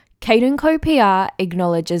Kate & Co PR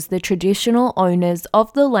acknowledges the traditional owners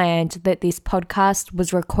of the land that this podcast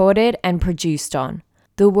was recorded and produced on,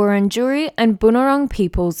 the Wurundjeri and Bunurong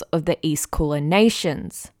peoples of the East Kulin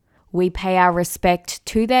Nations. We pay our respect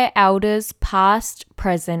to their elders past,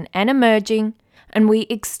 present and emerging, and we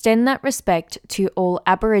extend that respect to all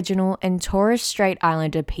Aboriginal and Torres Strait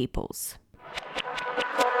Islander peoples.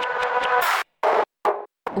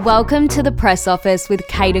 Welcome to the Press Office with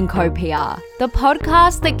Kate & Co PR, the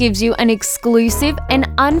podcast that gives you an exclusive and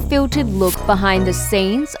unfiltered look behind the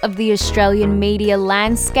scenes of the Australian media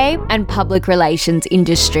landscape and public relations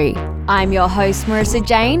industry. I'm your host, Marissa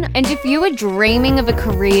Jane, and if you are dreaming of a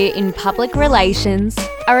career in public relations,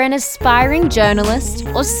 are an aspiring journalist,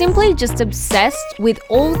 or simply just obsessed with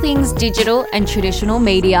all things digital and traditional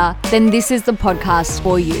media, then this is the podcast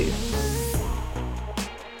for you.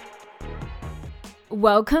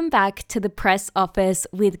 Welcome back to the Press Office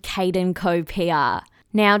with Kate & Co PR.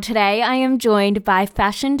 Now today I am joined by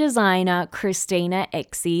fashion designer Christina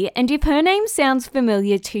Exie, and if her name sounds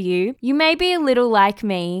familiar to you, you may be a little like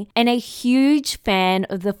me and a huge fan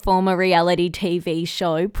of the former reality TV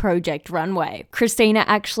show Project Runway. Christina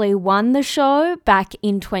actually won the show back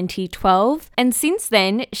in 2012, and since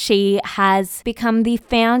then she has become the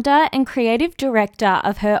founder and creative director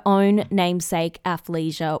of her own namesake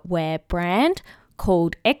athleisure wear brand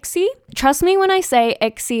called Exie. Trust me when I say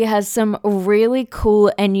Exie has some really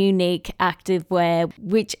cool and unique activewear,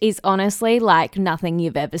 which is honestly like nothing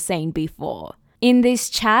you've ever seen before. In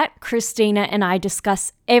this chat, Christina and I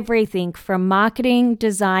discuss everything from marketing,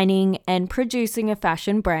 designing, and producing a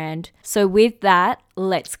fashion brand. So with that,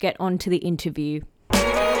 let's get on to the interview.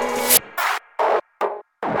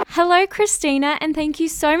 Hello, Christina, and thank you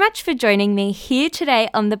so much for joining me here today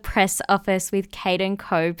on the Press Office with Kate &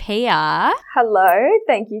 Co PR. Hello,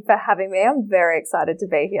 thank you for having me. I'm very excited to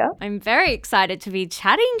be here. I'm very excited to be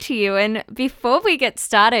chatting to you. And before we get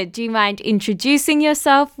started, do you mind introducing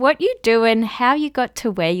yourself, what you do, and how you got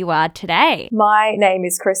to where you are today? My name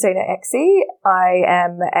is Christina Exie. I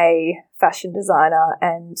am a fashion designer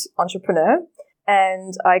and entrepreneur,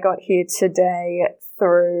 and I got here today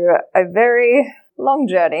through a very long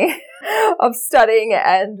journey of studying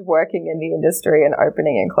and working in the industry and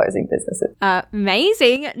opening and closing businesses.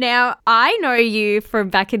 Amazing. Now, I know you from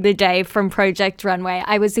back in the day from Project Runway.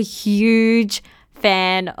 I was a huge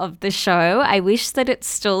fan of the show. I wish that it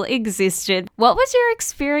still existed. What was your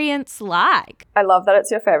experience like? I love that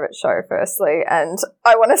it's your favorite show, firstly, and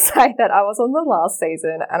I want to say that I was on the last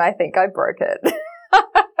season and I think I broke it.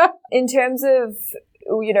 In terms of,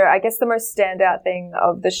 you know, I guess the most standout thing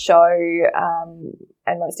of the show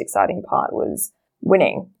and most exciting part was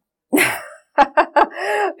winning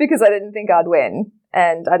because I didn't think I'd win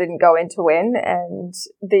and I didn't go in to win, and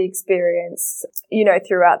the experience, you know,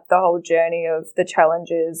 throughout the whole journey of the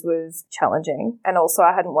challenges was challenging. And also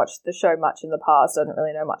I hadn't watched the show much in the past. I didn't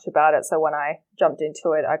really know much about it. So when I jumped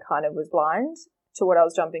into it, I kind of was blind to what I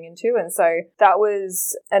was jumping into. And so that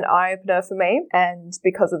was an eye-opener for me. And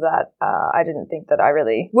because of that, I didn't think that I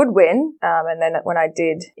really would win. And then when I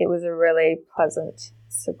did, it was a really pleasant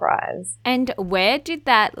surprise. And where did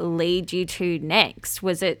that lead you to next?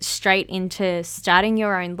 Was it straight into starting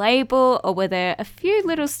your own label, or were there a few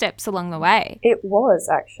little steps along the way? It was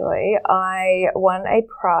actually. I won a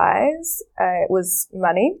prize. It was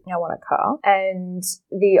money. I won a car and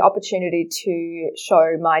the opportunity to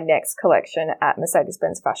show my next collection at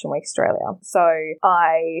Mercedes-Benz Fashion Week Australia. So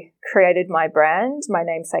I created my brand, my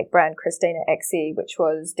namesake brand, Christina Exie, which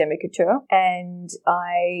was demi-couture, and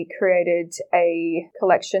I created a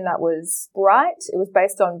collection that was bright. It was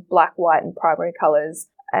based on black, white and primary colours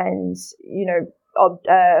and, you know,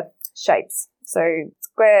 shapes. So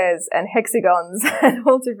squares and hexagons and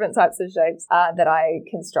all different types of shapes that I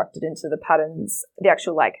constructed into the patterns, the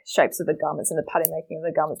actual like shapes of the garments and the pattern making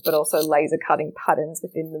of the garments, but also laser cutting patterns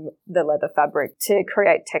within the leather fabric to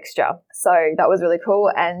create texture. So that was really cool.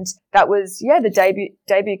 And that was, the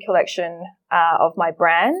debut collection of my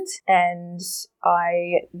brand, and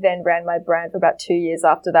I then ran my brand for about 2 years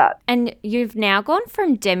after that. And you've now gone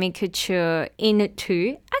from demi-couture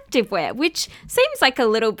into activewear, which seems like a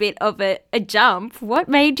little bit of a jump. What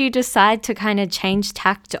made you decide to kind of change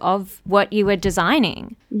tact of what you were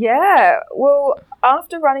designing? Yeah, well,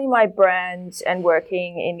 after running my brand and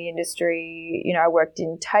working in the industry, you know, I worked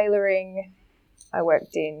in tailoring, I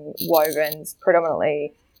worked in wovens,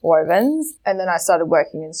 predominantly wovens, and then I started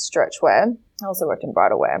working in stretchwear. I also worked in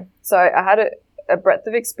bridal wear. So I had a breadth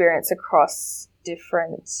of experience across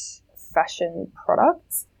different fashion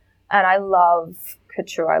products, and I love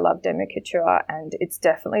couture, I love demi-couture, and it's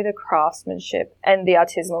definitely the craftsmanship and the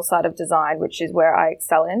artisanal side of design, which is where I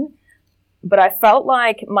excel in. But I felt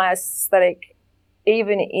like my aesthetic,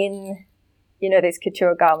 even in, these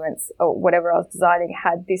couture garments or whatever I was designing,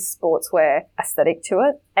 had this sportswear aesthetic to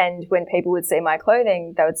it. And when people would see my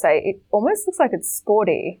clothing, they would say, it almost looks like it's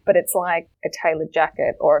sporty, but it's like a tailored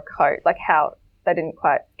jacket or a coat, like how they didn't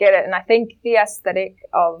quite get it. And I think the aesthetic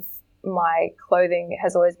of my clothing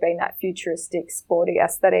has always been that futuristic, sporty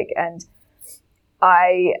aesthetic. And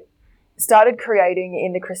I started creating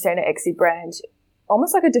in the Christina Exie brand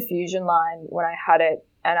almost like a diffusion line when I had it,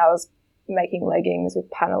 and I was making leggings with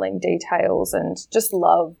paneling details and just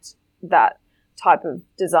loved that type of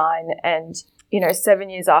design. And 7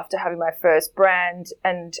 years after having my first brand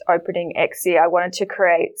and opening Exie, I wanted to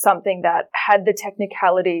create something that had the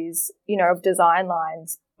technicalities, of design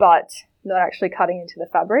lines, but not actually cutting into the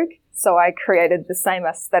fabric. So I created the same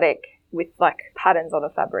aesthetic with like patterns on the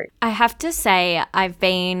fabric. I have to say, I've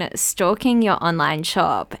been stalking your online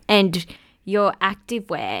shop and your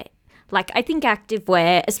activewear. Like, I think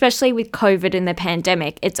activewear, especially with COVID and the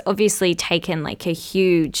pandemic, it's obviously taken like a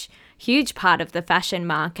huge part of the fashion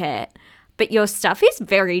market. But your stuff is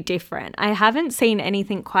very different. I haven't seen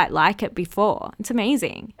anything quite like it before. It's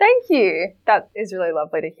amazing. Thank you. That is really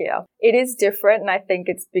lovely to hear. It is different, and I think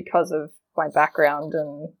it's because of my background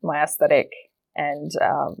and my aesthetic. And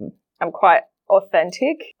I'm quite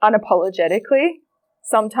authentic, unapologetically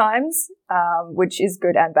sometimes, which is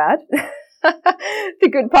good and bad. The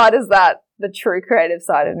good part is that the true creative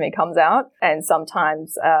side of me comes out, and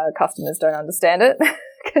sometimes customers don't understand it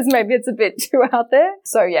because maybe it's a bit too out there.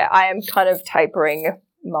 So yeah, I am kind of tapering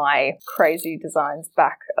my crazy designs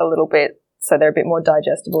back a little bit so they're a bit more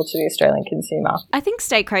digestible to the Australian consumer. I think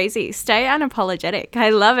stay crazy, stay unapologetic. I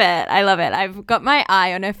love it. I've got my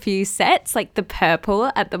eye on a few sets, like the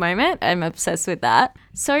purple at the moment. I'm obsessed with that.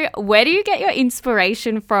 So where do you get your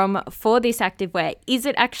inspiration from for this activewear? Is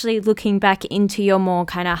it actually looking back into your more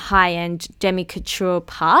kind of high-end demi-couture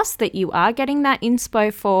past that you are getting that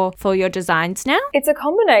inspo for your designs now? It's a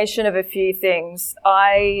combination of a few things.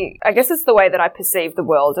 I guess it's the way that I perceive the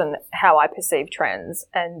world and how I perceive trends.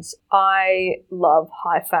 And I love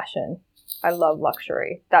high fashion. I love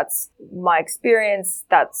luxury. That's my experience.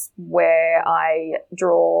 That's where I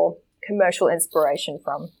draw commercial inspiration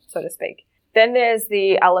from, so to speak. Then there's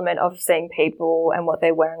the element of seeing people and what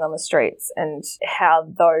they're wearing on the streets and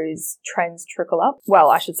how those trends trickle up. Well,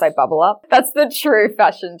 I should say bubble up. That's the true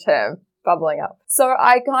fashion term, bubbling up. So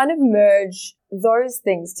I kind of merge those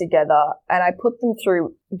things together and I put them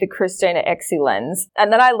through the Christina Exie lens,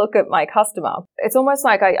 and then I look at my customer. It's almost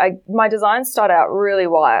like my designs start out really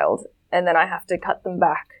wild and then I have to cut them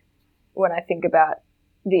back when I think about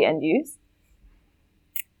the end use.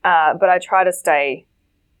 But I try to stay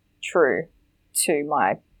true to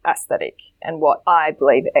my aesthetic and what I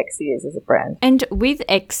believe Exie is as a brand. And with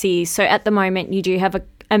Exie, so at the moment you do have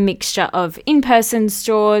a mixture of in-person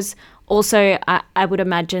stores. Also, I would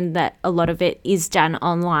imagine that a lot of it is done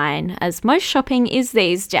online, as most shopping is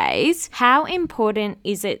these days. How important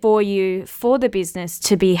is it for you, for the business,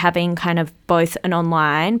 to be having kind of both an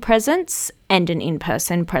online presence and an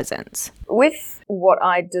in-person presence? With what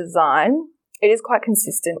I design, it is quite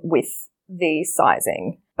consistent with the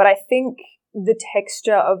sizing. But I think the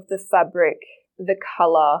texture of the fabric, the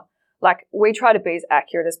colour, like we try to be as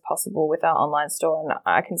accurate as possible with our online store, and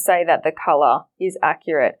I can say that the colour is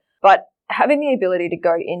accurate. But having the ability to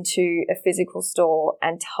go into a physical store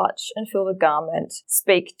and touch and feel the garment,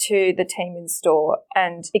 speak to the team in store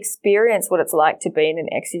and experience what it's like to be in an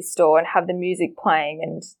Exie store and have the music playing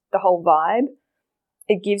and the whole vibe,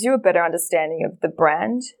 it gives you a better understanding of the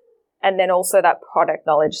brand. And then also that product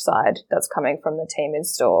knowledge side that's coming from the team in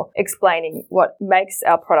store, explaining what makes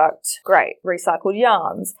our product great, recycled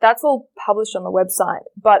yarns. That's all published on the website,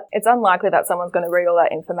 but it's unlikely that someone's going to read all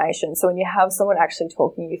that information. So when you have someone actually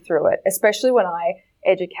talking you through it, especially when I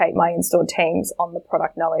educate my in-store teams on the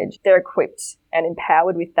product knowledge, they're equipped and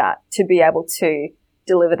empowered with that to be able to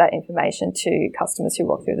deliver that information to customers who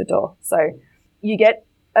walk through the door. So you get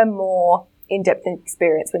a more in-depth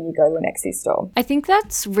experience when you go to an Exie store. I think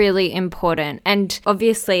that's really important. And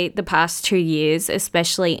obviously the past 2 years,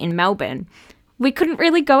 especially in Melbourne, we couldn't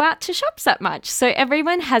really go out to shops that much. So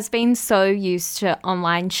everyone has been so used to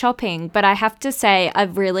online shopping. But I have to say,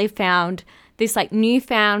 I've really found this like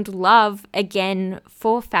newfound love again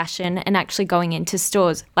for fashion and actually going into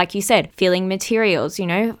stores. Like you said, feeling materials,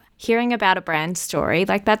 hearing about a brand story,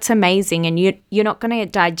 like that's amazing. And you're not going to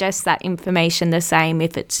digest that information the same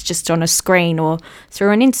if it's just on a screen or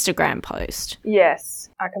through an Instagram post. Yes,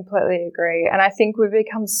 I completely agree. And I think we've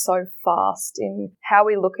become so fast in how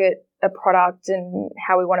we look at a product and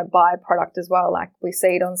how we want to buy a product as well. Like we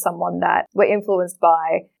see it on someone that we're influenced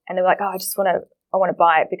by and they're like, oh, I just want to I want to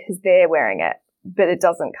buy it because they're wearing it, but it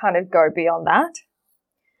doesn't kind of go beyond that.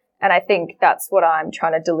 And I think that's what I'm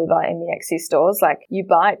trying to deliver in the Exie stores. Like, you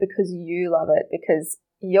buy it because you love it, because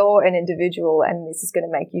you're an individual and this is going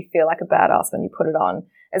to make you feel like a badass when you put it on.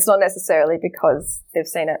 It's not necessarily because they've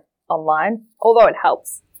seen it online, although it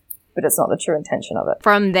helps, but it's not the true intention of it.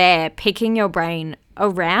 From there, picking your brain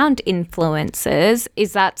around influencers,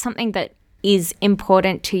 is that something that is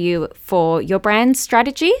important to you for your brand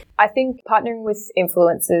strategy? I think partnering with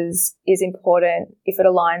influencers is important if it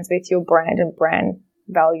aligns with your brand and brand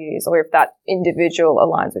values, or if that individual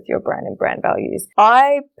aligns with your brand and brand values.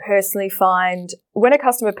 I personally find when a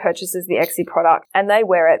customer purchases the Exie product and they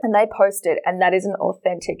wear it and they post it, and that is an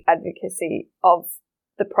authentic advocacy of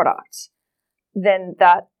the product, then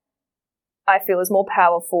that I feel is more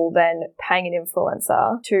powerful than paying an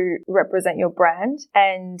influencer to represent your brand.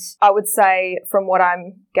 And I would say, from what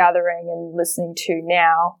I'm gathering and listening to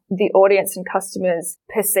now, the audience and customers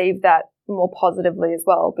perceive that more positively as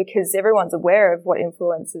well, because everyone's aware of what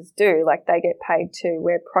influencers do. Like, they get paid to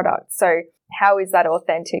wear products. So how is that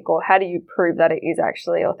authentic, or how do you prove that it is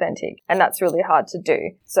actually authentic? And that's really hard to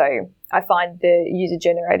do. So I find the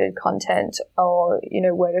user-generated content or,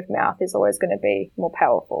 word of mouth is always going to be more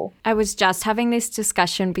powerful. I was just having this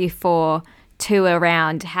discussion before too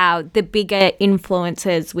around how the bigger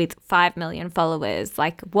influencers with 5 million followers,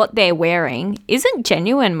 like what they're wearing isn't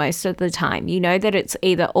genuine most of the time. You know that it's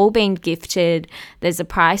either all being gifted, there's a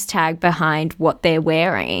price tag behind what they're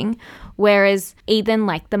wearing. Whereas even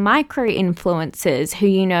like the micro influencers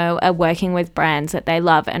who, are working with brands that they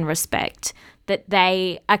love and respect, that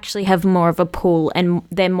they actually have more of a pool and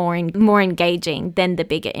they're more engaging than the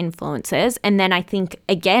bigger influencers. And then I think,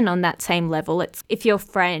 again, on that same level, it's if your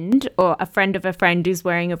friend or a friend of a friend is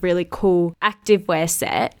wearing a really cool activewear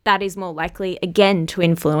set, that is more likely, again, to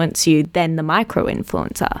influence you than the micro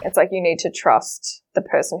influencer. It's like you need to trust the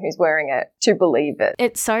person who's wearing it to believe it.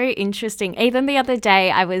 It's so interesting. Even the other day,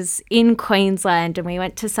 I was in Queensland and we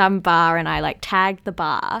went to some bar and I tagged the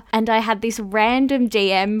bar, and I had this random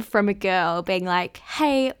DM from a girl being like,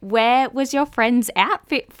 hey, where was your friend's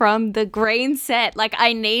outfit from? The green set.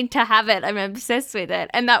 I need to have it. I'm obsessed with it.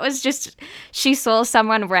 And that was just, she saw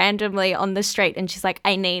someone randomly on the street and she's like,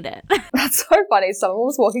 I need it. That's so funny. Someone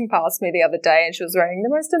was walking past me the other day and she was wearing the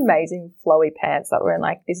most amazing flowy pants that were in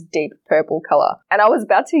this deep purple color. And I was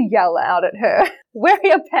about to yell out at her, where are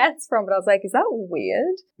your pants from? But I was like, is that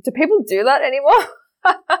weird? Do people do that anymore?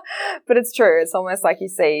 But it's true. It's almost like you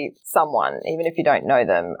see someone, even if you don't know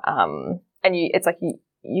them, and it's like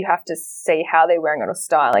you have to see how they're wearing it or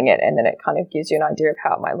styling it, and then it kind of gives you an idea of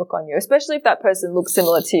how it might look on you. Especially if that person looks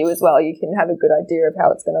similar to you as well, you can have a good idea of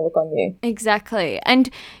how it's going to look on you. Exactly. And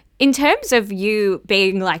in terms of you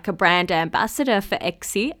being a brand ambassador for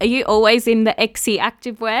Exie, are you always in the Exie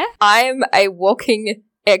activewear? I'm a walking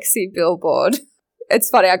Exie billboard. It's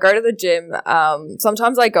funny, I go to the gym.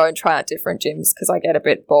 Sometimes I go and try out different gyms because I get a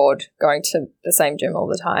bit bored going to the same gym all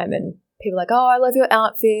the time, and people are like, oh, I love your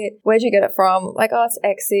outfit. Where'd you get it from? Oh, it's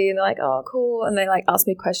Exie. And they're like, oh, cool. And they ask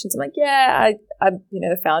me questions. I'm like, yeah, I'm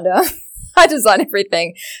the founder. I design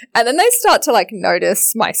everything. And then they start to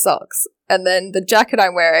notice my socks and then the jacket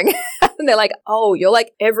I'm wearing. And they're like, oh, you're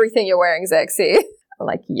everything you're wearing is Exie. I'm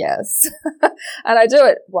like, yes. And I do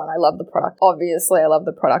it. One, I love the product. Obviously, I love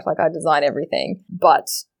the product. I design everything. But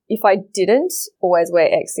if I didn't always wear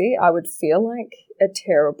Exie, I would feel like a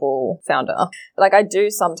terrible founder. I do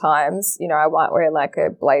sometimes, I might wear a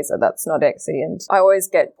blazer that's not Exie, and I always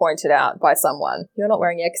get pointed out by someone, you're not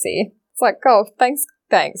wearing Exie. It's like, oh, thanks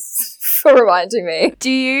for reminding me.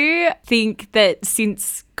 Do you think that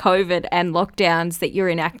since COVID and lockdowns that you're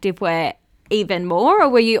in activewear even more, or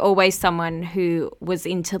were you always someone who was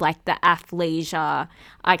into the athleisure,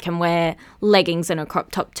 I can wear leggings and a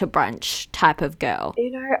crop top to brunch type of girl?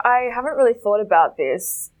 I haven't really thought about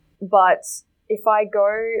this, but if I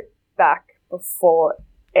go back before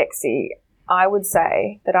Exie, I would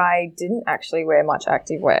say that I didn't actually wear much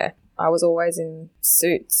activewear. I was always in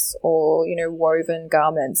suits or, woven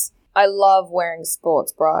garments. I love wearing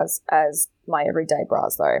sports bras as my everyday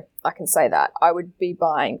bras, though. I can say that. I would be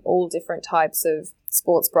buying all different types of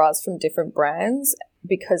sports bras from different brands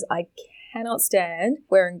because I cannot stand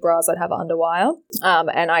wearing bras that have underwire.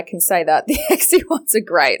 And I can say that the Exie ones are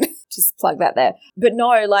great. Just plug that there. But no,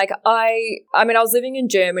 I was living in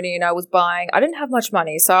Germany and I didn't have much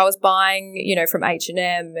money. So I was buying, from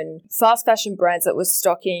H&M and fast fashion brands that were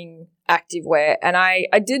stocking activewear. And I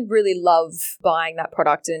did really love buying that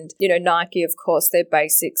product. And, Nike, of course, their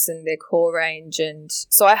basics and their core range. And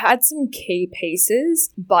so I had some key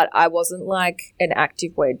pieces, but I wasn't like an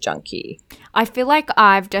activewear junkie. I feel like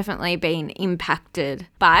I've definitely been impacted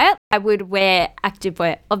by it. I would wear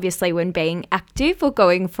activewear, obviously, when being active or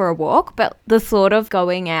going for a walk, but the thought of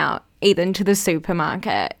going out even to the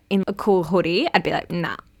supermarket in a cool hoodie, I'd be like,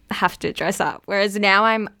 nah. Have to dress up, whereas now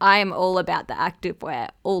I'm all about the activewear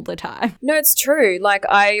all the time. No, it's true. Like,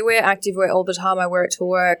 I wear activewear all the time. I wear it to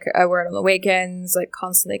work. I wear it on the weekends, like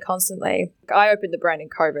constantly. I opened the brand in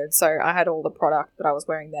COVID, so I had all the product that I was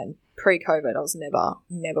wearing then. Pre-COVID, I was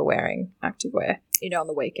never wearing activewear, on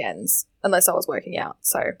the weekends, unless I was working out.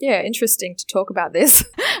 So yeah, interesting to talk about this.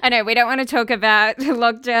 I know we don't want to talk about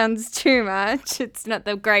lockdowns too much. It's not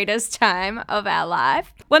the greatest time of our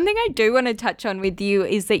life. One thing I do want to touch on with you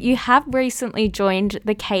is that you have recently joined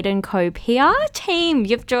the Kate & Co PR team.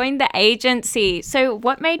 You've joined the agency. So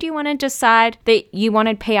what made you want to decide that you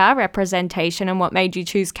wanted PR representation, and what made you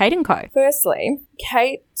choose Kate & Co? Firstly,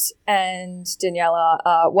 Kate and Daniela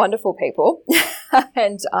are wonderful people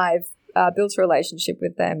and I've built a relationship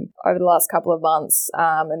with them over the last couple of months,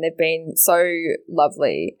 and they've been so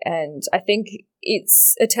lovely. And I think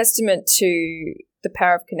it's a testament to the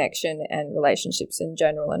power of connection and relationships in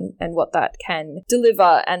general, and what that can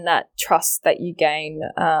deliver, and that trust that you gain.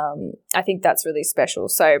 I think that's really special.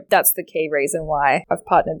 So that's the key reason why I've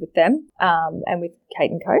partnered with them, and with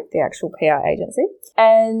Kate & Co, the actual PR agency.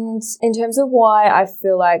 And in terms of why I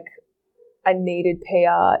feel like I needed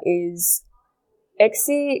PR is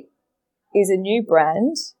Exie is a new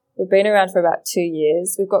brand. We've been around for about 2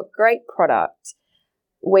 years. We've got great product.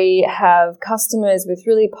 We have customers with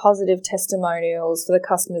really positive testimonials for the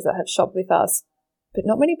customers that have shopped with us, but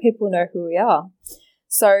not many people know who we are.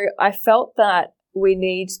 So I felt that we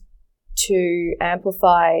need to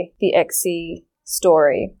amplify the Exie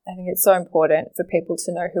story. I think it's so important for people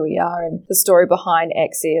to know who we are and the story behind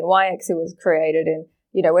Exie and why Exie was created. And,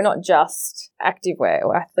 we're not just activewear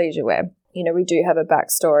or athleisure wear. We do have a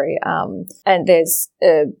backstory, and there's,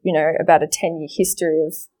 about a 10-year history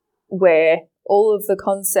of where all of the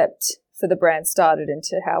concept for the brand started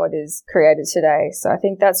into how it is created today. So I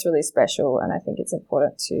think that's really special, and I think it's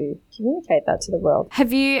important to communicate that to the world.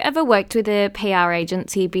 Have you ever worked with a PR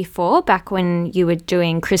agency before, back when you were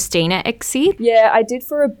doing Christina Exie? Yeah, I did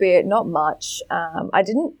for a bit, not much. I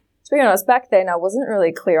didn't, to be honest, back then I wasn't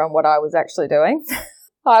really clear on what I was actually doing.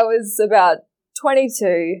 I was about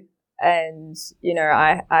 22 and,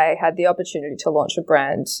 I had the opportunity to launch a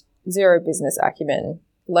brand, zero business acumen,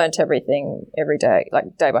 learnt everything every day,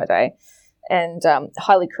 like day by day, and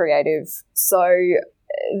highly creative. So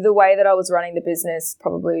the way that I was running the business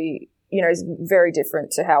probably, is very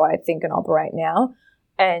different to how I think and operate now.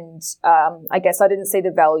 And I guess I didn't see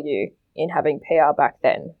the value in having PR back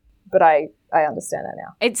then, but I understand that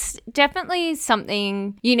now. It's definitely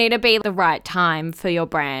something you need to be the right time for your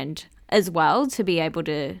brand as well, to be able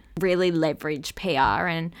to really leverage PR.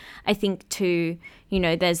 And I think too,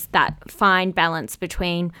 there's that fine balance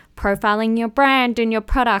between profiling your brand and your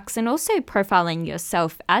products, and also profiling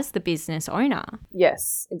yourself as the business owner.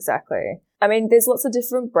 Yes, exactly. I mean, there's lots of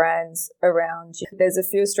different brands around. There's a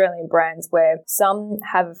few Australian brands where some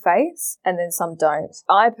have a face and then some don't.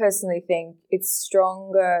 I personally think it's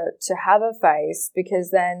stronger to have a face, because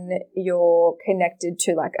then you're connected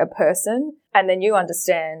to like a person, and then you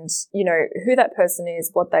understand, who that person is,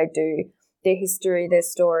 what they do, their history, their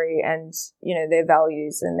story, and, their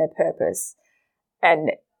values and their purpose.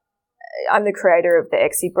 And I'm the creator of the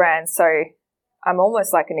Exie brand, so I'm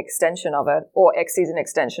almost like an extension of it, or Exie is an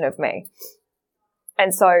extension of me.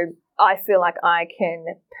 And so I feel like I can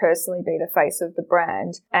personally be the face of the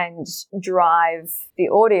brand and drive the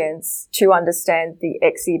audience to understand the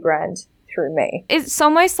Exie brand through me. It's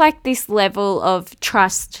almost like this level of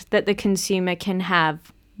trust that the consumer can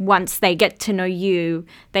have. Once they get to know you,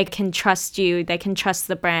 they can trust you, they can trust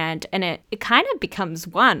the brand, and it kind of becomes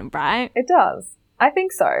one, right? It does. I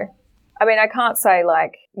think so. I mean, I can't say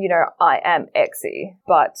like, I am Exie,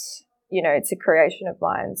 but, it's a creation of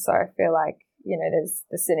mine. So I feel like, there's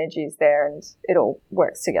the synergies there and it all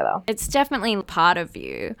works together. It's definitely part of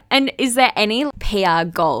you. And is there any PR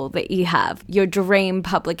goal that you have, your dream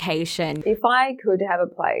publication? If I could have a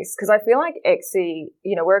place, because I feel like Exie,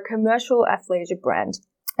 we're a commercial athleisure brand,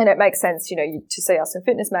 and it makes sense, to see us in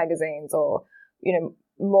fitness magazines or,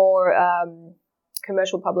 more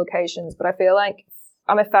commercial publications. But I feel like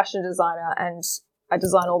I'm a fashion designer and I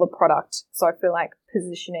design all the product. So I feel like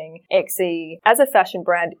positioning Exie as a fashion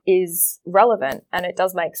brand is relevant, and it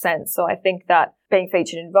does make sense. So I think that being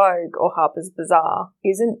featured in Vogue or Harper's Bazaar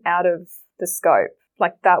isn't out of the scope.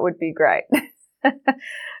 Like, that would be great.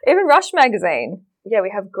 Even Rush magazine. Yeah,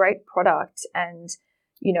 we have great product and,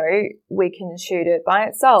 you know, we can shoot it by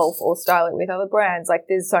itself or style it with other brands. Like,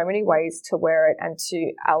 there's so many ways to wear it and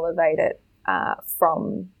to elevate it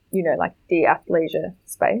from, you know, like the athleisure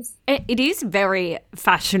space. It is very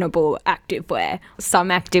fashionable activewear. Some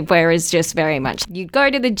activewear is just very much, you go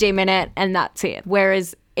to the gym in it and that's it.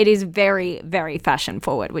 Whereas it is very, very fashion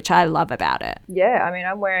forward, which I love about it. Yeah, I mean,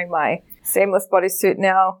 I'm wearing my seamless bodysuit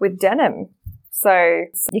now with denim. So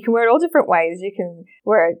you can wear it all different ways. You can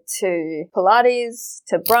wear it to Pilates,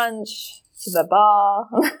 to brunch, to the bar,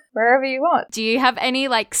 wherever you want. Do you have any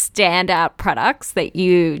like standout products that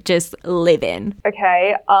you just live in?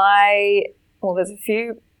 Okay, there's a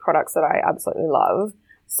few products that I absolutely love.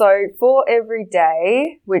 So for every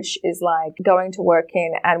day, which is like going to work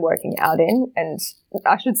in and working out in, and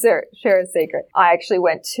I should share a secret. I actually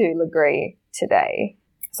went to Legree today.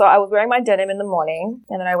 So I was wearing my denim in the morning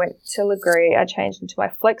and then I went to Legree. I changed into my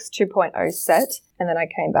Flex 2.0 set and then I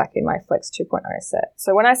came back in my Flex 2.0 set.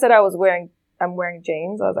 So when I said I'm wearing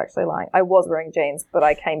jeans, I was actually lying. I was wearing jeans, but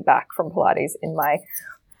I came back from Pilates in my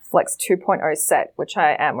Flex 2.0 set, which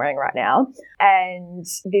I am wearing right now. And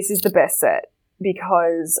this is the best set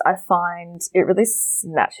because I find it really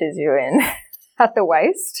snatches you in at the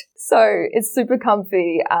waist. So it's super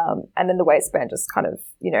comfy. And then the waistband just kind of,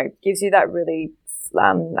 you know, gives you that really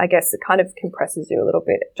I guess it kind of compresses you a little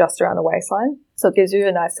bit just around the waistline. So it gives you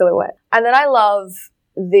a nice silhouette. And then I love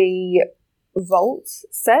the Volt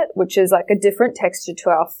set, which is like a different texture to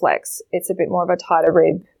our Flex. It's a bit more of a tighter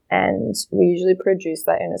rib and we usually produce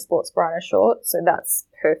that in a sports bra and a short. So that's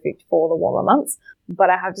perfect for the warmer months. But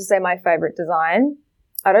I have to say my favorite design,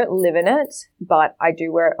 I don't live in it, but I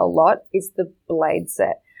do wear it a lot, is the Blade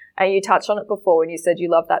set. And you touched on it before when you said you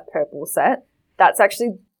love that purple set. That's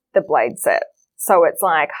actually the Blade set. So it's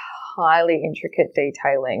like highly intricate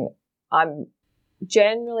detailing. I'm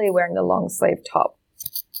generally wearing the long sleeve top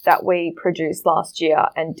that we produced last year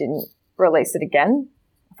and didn't release it again.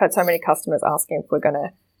 I've had so many customers asking if we're going to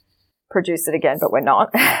produce it again, but we're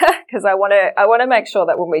not because I want to make sure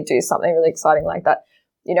that when we do something really exciting like that,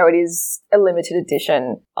 you know, it is a limited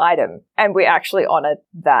edition item and we actually honor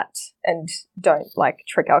that and don't like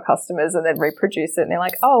trick our customers and then reproduce it and they're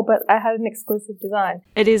like, oh, but I had an exclusive design.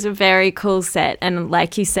 It is a very cool set and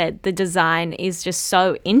like you said, the design is just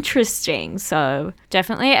so interesting. So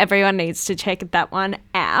definitely everyone needs to check that one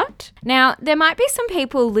out. Now, there might be some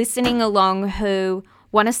people listening along who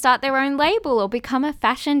want to start their own label or become a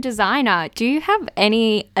fashion designer. Do you have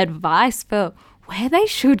any advice for where they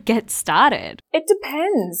should get started? It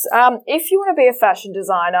depends. If you want to be a fashion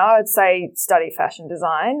designer, I'd say study fashion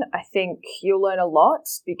design. I think you'll learn a lot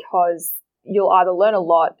because you'll either learn a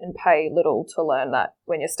lot and pay little to learn that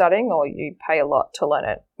when you're studying, or you pay a lot to learn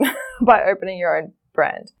it by opening your own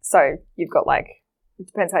brand. So you've got it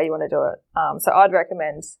depends how you want to do it. So I'd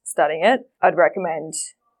recommend studying it. I'd recommend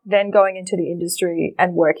then going into the industry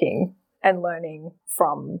and working and learning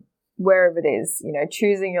from wherever it is, you know,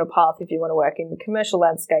 choosing your path if you want to work in the commercial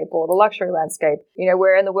landscape or the luxury landscape, you know,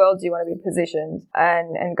 where in the world do you want to be positioned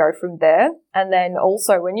and go from there. And then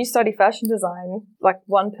also when you study fashion design, like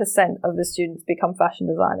 1% of the students become fashion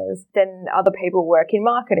designers. Then other people work in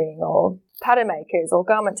marketing or pattern makers or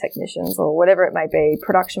garment technicians or whatever it may be,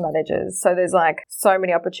 production managers. So there's like so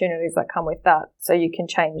many opportunities that come with that. So you can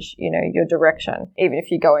change, you know, your direction, even if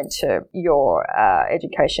you go into your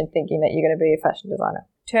education thinking that you're going to be a fashion designer.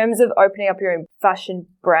 In terms of opening up your own fashion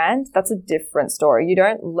brand, that's a different story. You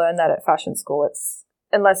don't learn that at fashion school.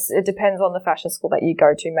 Unless it depends on the fashion school that you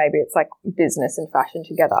go to. Maybe it's like business and fashion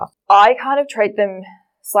together. I kind of treat them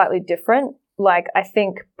slightly different. Like, I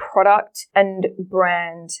think product and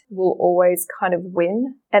brand will always kind of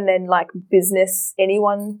win. And then like business,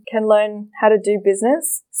 anyone can learn how to do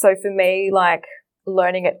business. So for me, like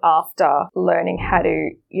learning it after learning how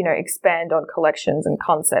to, you know, expand on collections and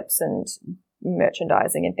concepts and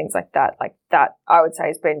merchandising and things like that I would say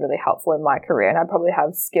has been really helpful in my career. And I probably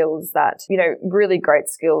have skills that, you know, really great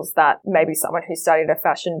skills that maybe someone who studied a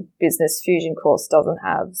fashion business fusion course doesn't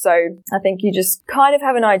have. So I think you just kind of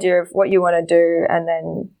have an idea of what you want to do and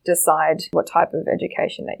then decide what type of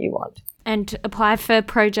education that you want. And apply for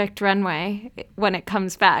Project Runway when it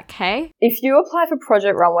comes back, hey? If you apply for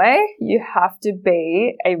Project Runway, you have to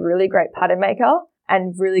be a really great pattern maker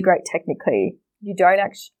and really great technically. You don't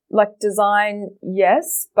actually like design,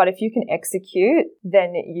 yes, but if you can execute,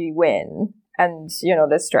 then you win and you're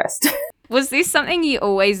not as stressed. Was this something you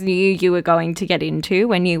always knew you were going to get into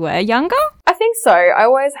when you were younger? I think think so. I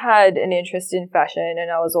always had an interest in fashion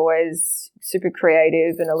and I was always super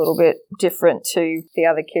creative and a little bit different to the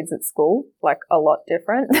other kids at school, like a lot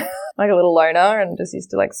different, like a little loner, and just used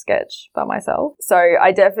to like sketch by myself. So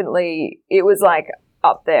it was like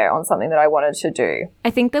up there on something that I wanted to do. I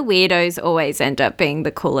think the weirdos always end up being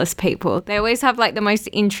the coolest people. They always have like the most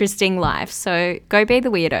interesting life. So go be the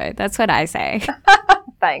weirdo. That's what I say.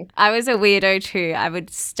 Thanks. I was a weirdo too. I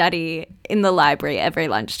would study in the library every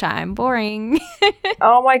lunchtime. Boring.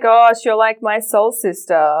 Oh my gosh, you're like my soul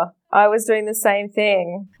sister. I was doing the same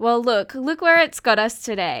thing. Well, look where it's got us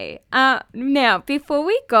today. Now, before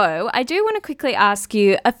we go, I do want to quickly ask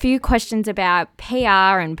you a few questions about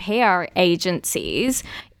PR and PR agencies.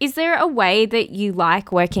 Is there a way that you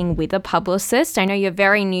like working with a publicist? I know you're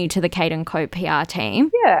very new to the Kate & Co PR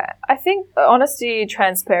team. Yeah, I think honesty,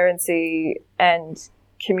 transparency, and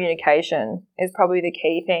communication is probably the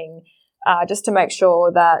key thing, just to make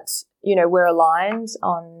sure that, we're aligned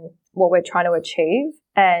on what we're trying to achieve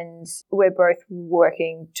and we're both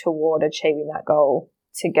working toward achieving that goal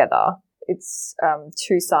together. It's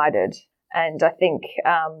two-sided. And I think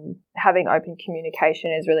having open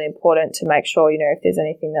communication is really important to make sure, if there's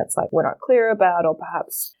anything that's like we're not clear about, or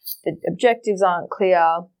perhaps the objectives aren't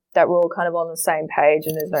clear, that we're all kind of on the same page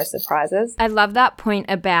and there's no surprises. I love that point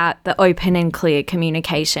about the open and clear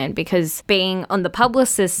communication, because being on the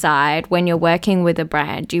publicist side, when you're working with a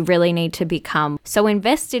brand, you really need to become so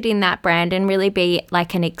invested in that brand and really be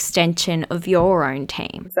like an extension of your own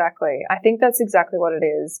team. Exactly. I think that's exactly what it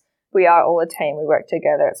is. We are all a team. We work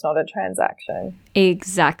together. It's not a transaction.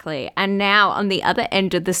 Exactly. And now on the other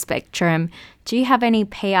end of the spectrum, do you have any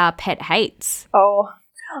PR pet hates? Oh,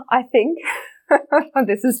 I think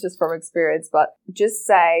this is just from experience, but just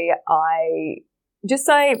say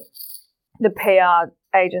the PR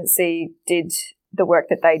agency did the work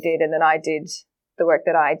that they did, and then I did the work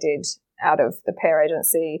that I did out of the PR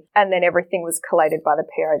agency, and then everything was collated by the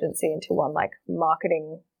PR agency into one like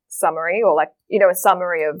marketing summary, or like, a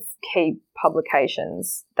summary of key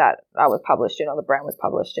publications that I was published in or the brand was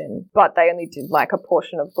published in, but they only did like a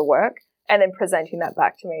portion of the work, and then presenting that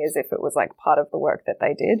back to me as if it was like part of the work that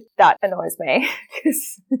they did. That annoys me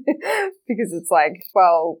because it's like,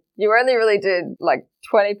 well, you only really did like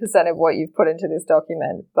 20% of what you've put into this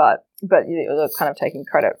document, but you're kind of taking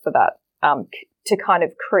credit for that to kind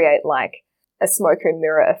of create like a smoke and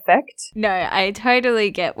mirror effect. No, I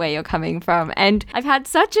totally get where you're coming from. And I've had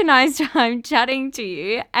such a nice time chatting to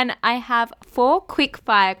you. And I have 4 quick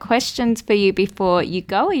fire questions for you before you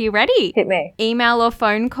go. Are you ready? Hit me. Email or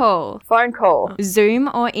phone call? Phone call.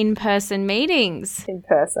 Zoom or in-person meetings? In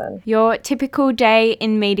person. Your typical day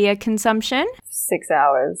in media consumption? 6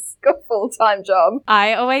 hours. Got a full-time job.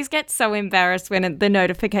 I always get so embarrassed when the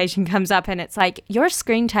notification comes up and it's like, your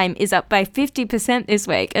screen time is up by 50% this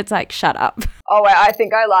week. It's like, shut up. Oh, wait, I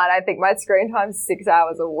think I lied. I think my screen time's 6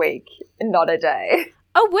 hours a week, not a day.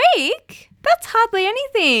 A week? That's hardly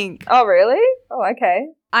anything. Oh, really? Oh, okay.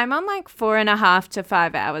 I'm on like 4.5 to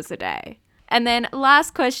 5 hours a day. And then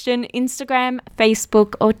last question, Instagram,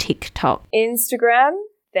 Facebook or TikTok? Instagram,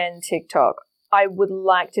 then TikTok. I would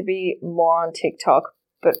like to be more on TikTok,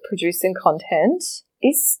 but producing content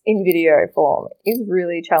is in video form is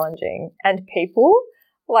really challenging. And people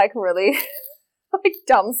like really like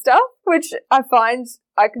dumb stuff, which I find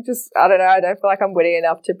I don't feel like I'm witty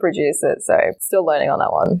enough to produce it. So still learning on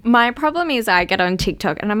that one. My problem is I get on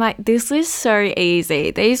TikTok and I'm like, this is so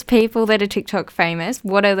easy. These people that are TikTok famous,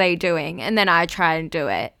 what are they doing? And then I try and do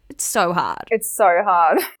it. It's so hard. It's so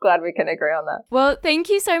hard. Glad we can agree on that. Well, thank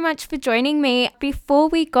you so much for joining me. Before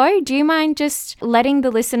we go, do you mind just letting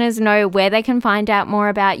the listeners know where they can find out more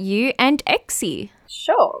about you and Exie?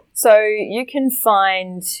 Sure. So you can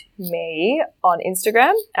find me on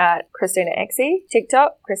Instagram at Christina Exie,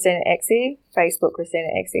 TikTok, Christina Exie, Facebook, Christina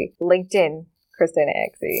Exie, LinkedIn, Christina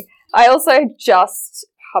Exie. I also just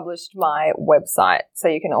published my website, so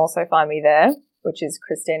you can also find me there, which is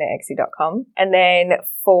ChristinaExie.com. And then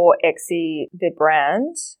for Exie, the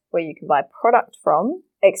brand, where you can buy product from,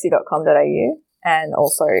 Exie.com.au, and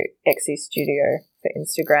also Exie Studio for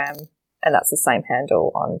Instagram. And that's the same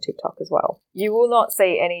handle on TikTok as well. You will not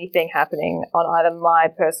see anything happening on either my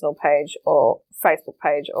personal page or Facebook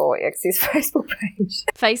page or Exie's Facebook page.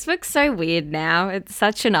 Facebook's so weird now. It's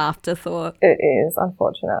such an afterthought. It is,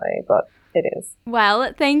 unfortunately, but it is.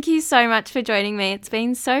 Well, thank you so much for joining me. It's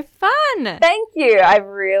been so fun. Thank you. I've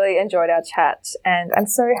really enjoyed our chat and I'm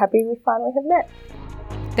so happy we finally have met.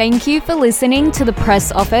 Thank you for listening to The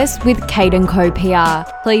Press Office with Kate & Co PR.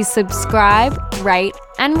 Please subscribe, rate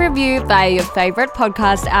and review via your favourite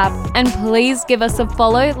podcast app, and please give us a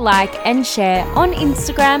follow, like and share on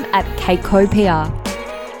Instagram at KateCoPR.